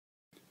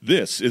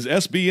This is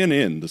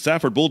SBNN, the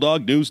Safford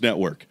Bulldog News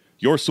Network,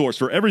 your source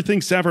for everything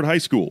Safford High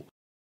School.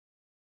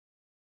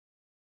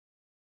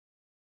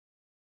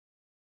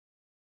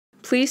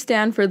 Please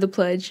stand for the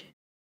pledge.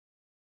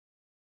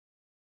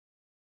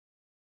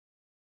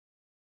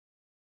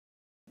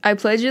 I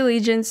pledge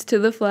allegiance to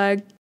the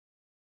flag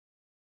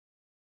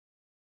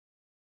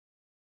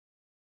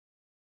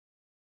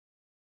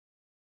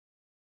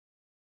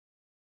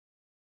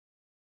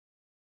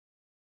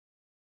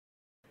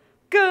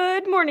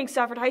Good morning,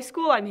 Safford High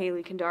School. I'm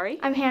Haley Kandari.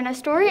 I'm Hannah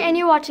Story, and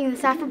you're watching the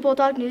Safford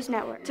Bulldog News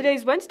Network.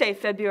 Today's Wednesday,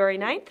 February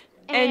 9th,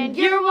 and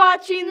you're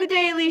watching The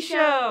Daily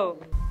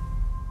Show.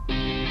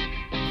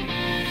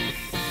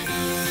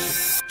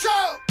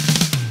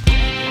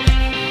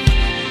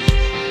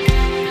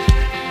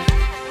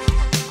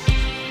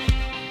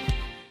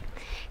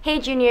 Hey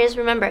juniors,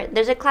 remember,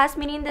 there's a class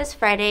meeting this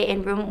Friday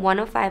in room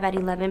 105 at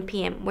 11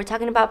 p.m. We're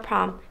talking about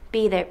prom.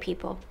 Be there,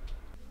 people.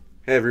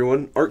 Hey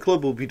everyone, Art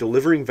Club will be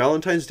delivering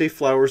Valentine's Day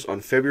flowers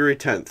on February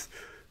 10th.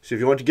 So if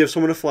you want to give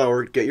someone a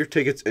flower, get your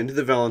tickets into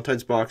the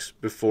Valentine's box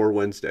before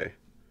Wednesday.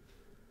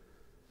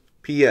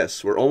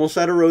 P.S. We're almost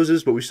out of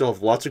roses, but we still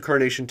have lots of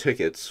carnation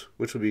tickets,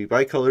 which will be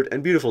bicolored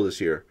and beautiful this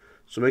year.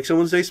 So make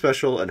someone's day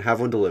special and have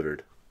one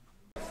delivered.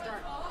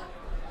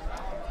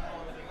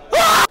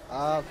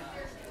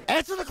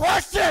 Answer the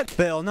question!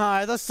 Bill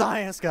Nye, the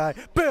science guy.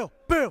 Bill.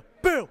 Why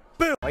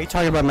are you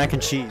talking about mac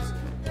and cheese?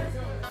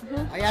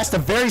 I asked a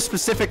very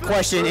specific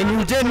question and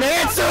you didn't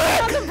answer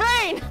it! The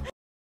brain!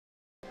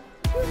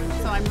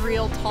 So I'm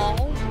real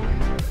tall.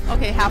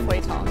 Okay, halfway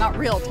tall. Not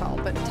real tall,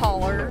 but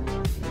taller.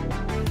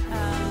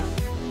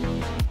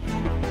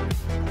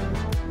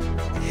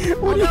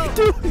 What are you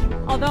doing?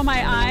 Although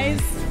my eyes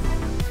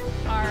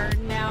are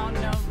now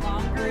no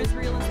longer as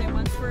real as they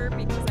once were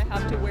because I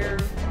have to wear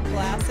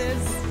glasses.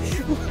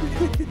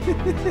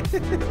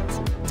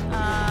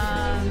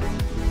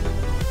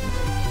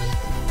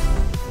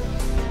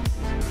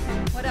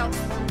 What else?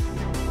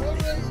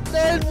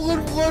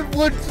 911,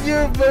 what's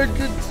your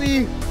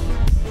emergency?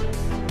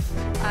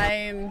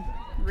 I'm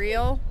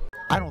real.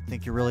 I don't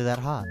think you're really that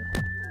hot.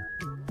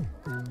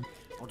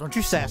 Oh, don't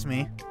you sass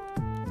me.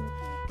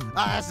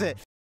 That's it.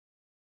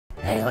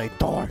 Haley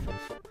Thorne.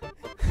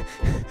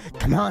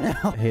 Come on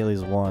out.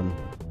 Haley's won,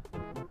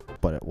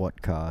 but at what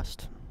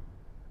cost?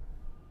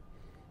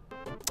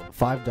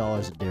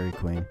 $5 at Dairy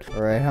Queen.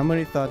 Alright, how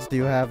many thoughts do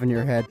you have in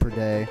your head per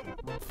day?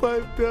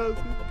 5,000.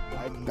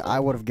 I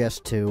would have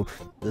guessed 2.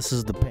 This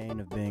is the pain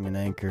of being an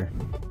anchor.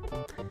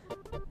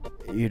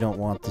 You don't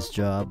want this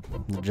job.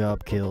 The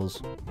job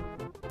kills.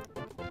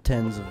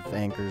 Tens of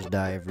anchors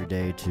die every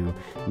day to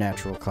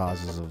natural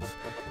causes of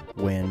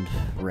wind,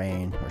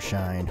 rain, or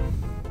shine.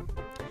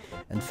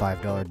 And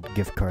 $5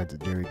 gift cards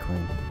at Dairy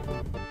Queen.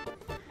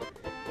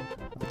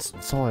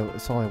 It's all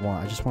I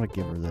want. I just want to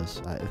give her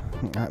this.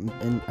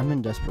 I'm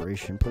in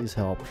desperation. Please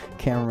help.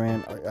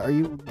 Cameraman, are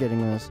you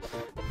getting this?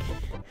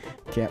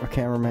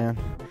 Cameraman.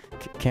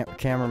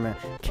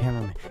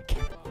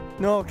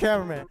 No,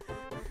 cameraman.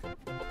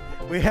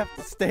 We have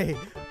to stay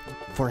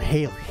for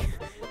Haley.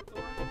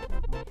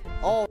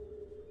 Oh,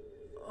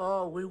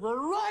 we were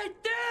right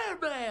there,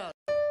 man.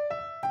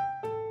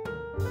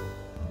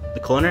 The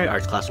Culinary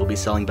Arts class will be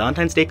selling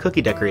Valentine's Day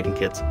cookie decorating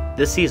kits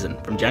this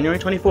season from January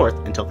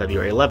 24th until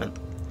February 11th.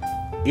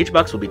 Each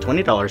box will be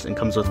 $20 and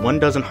comes with 1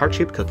 dozen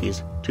heart-shaped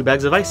cookies, 2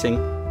 bags of icing,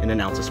 and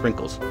an ounce of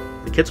sprinkles.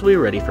 The kits will be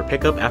ready for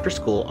pickup after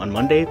school on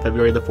Monday,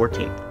 February the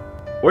 14th.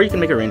 Or you can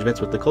make arrangements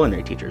with the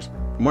culinary teachers.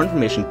 For more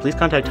information, please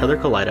contact Heather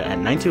Kalida at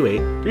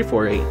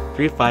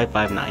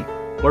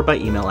 928-348-3559 or by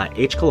email at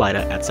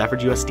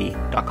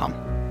hkalida@saffordusd.com.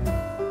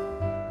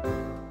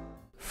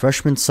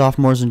 Freshmen,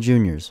 sophomores, and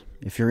juniors,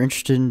 if you're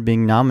interested in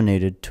being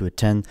nominated to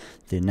attend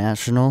the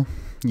National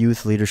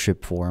Youth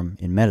Leadership Forum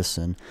in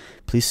Medicine,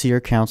 please see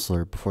your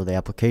counselor before the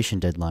application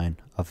deadline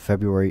of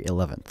February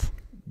 11th.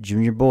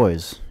 Junior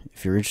boys,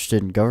 if you're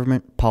interested in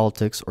government,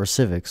 politics, or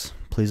civics,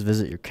 please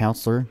visit your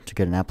counselor to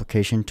get an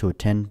application to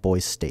attend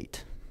Boys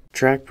State.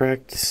 Track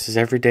practice is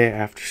every day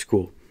after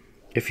school.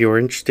 If you are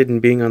interested in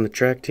being on the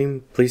track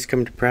team, please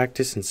come to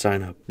practice and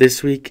sign up.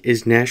 This week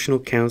is National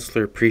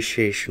Counselor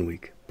Appreciation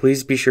Week.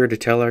 Please be sure to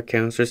tell our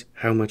counselors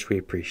how much we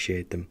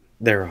appreciate them.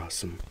 They're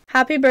awesome.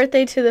 Happy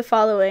birthday to the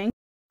following.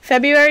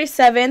 February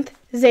 7th,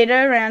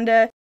 Zeta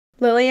Aranda,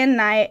 Lillian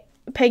Knight,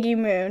 Peggy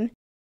Moon.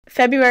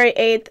 February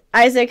 8th,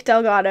 Isaac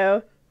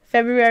Delgado.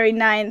 February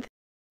 9th,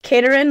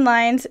 Caterin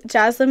Lines,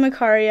 Jaslyn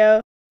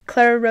Macario,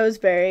 Clara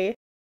Roseberry.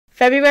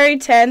 February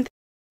 10th,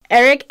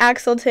 Eric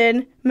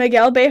Axelton,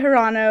 Miguel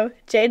Bejarano,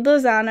 Jade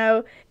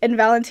Lozano, and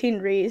Valentine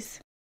Rees.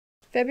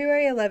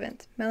 February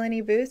 11th, Melanie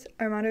Booth,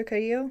 Armando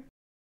Carrillo.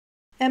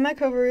 Emma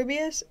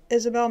Covarrubias,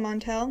 Isabel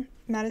Montel,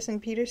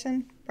 Madison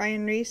Peterson,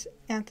 Brian Reese,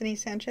 Anthony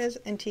Sanchez,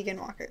 and Tegan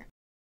Walker.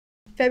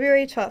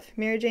 February 12th,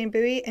 Mary Jane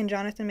Bowie and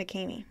Jonathan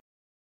McCamey.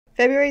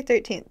 February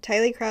 13th,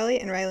 Tylee Crowley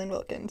and Rylan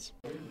Wilkins.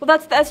 Well,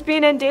 that's the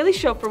SBNN Daily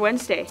Show for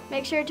Wednesday.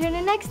 Make sure to tune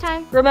in next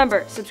time.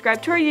 Remember,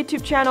 subscribe to our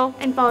YouTube channel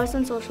and follow us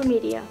on social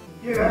media.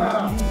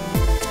 Yeah!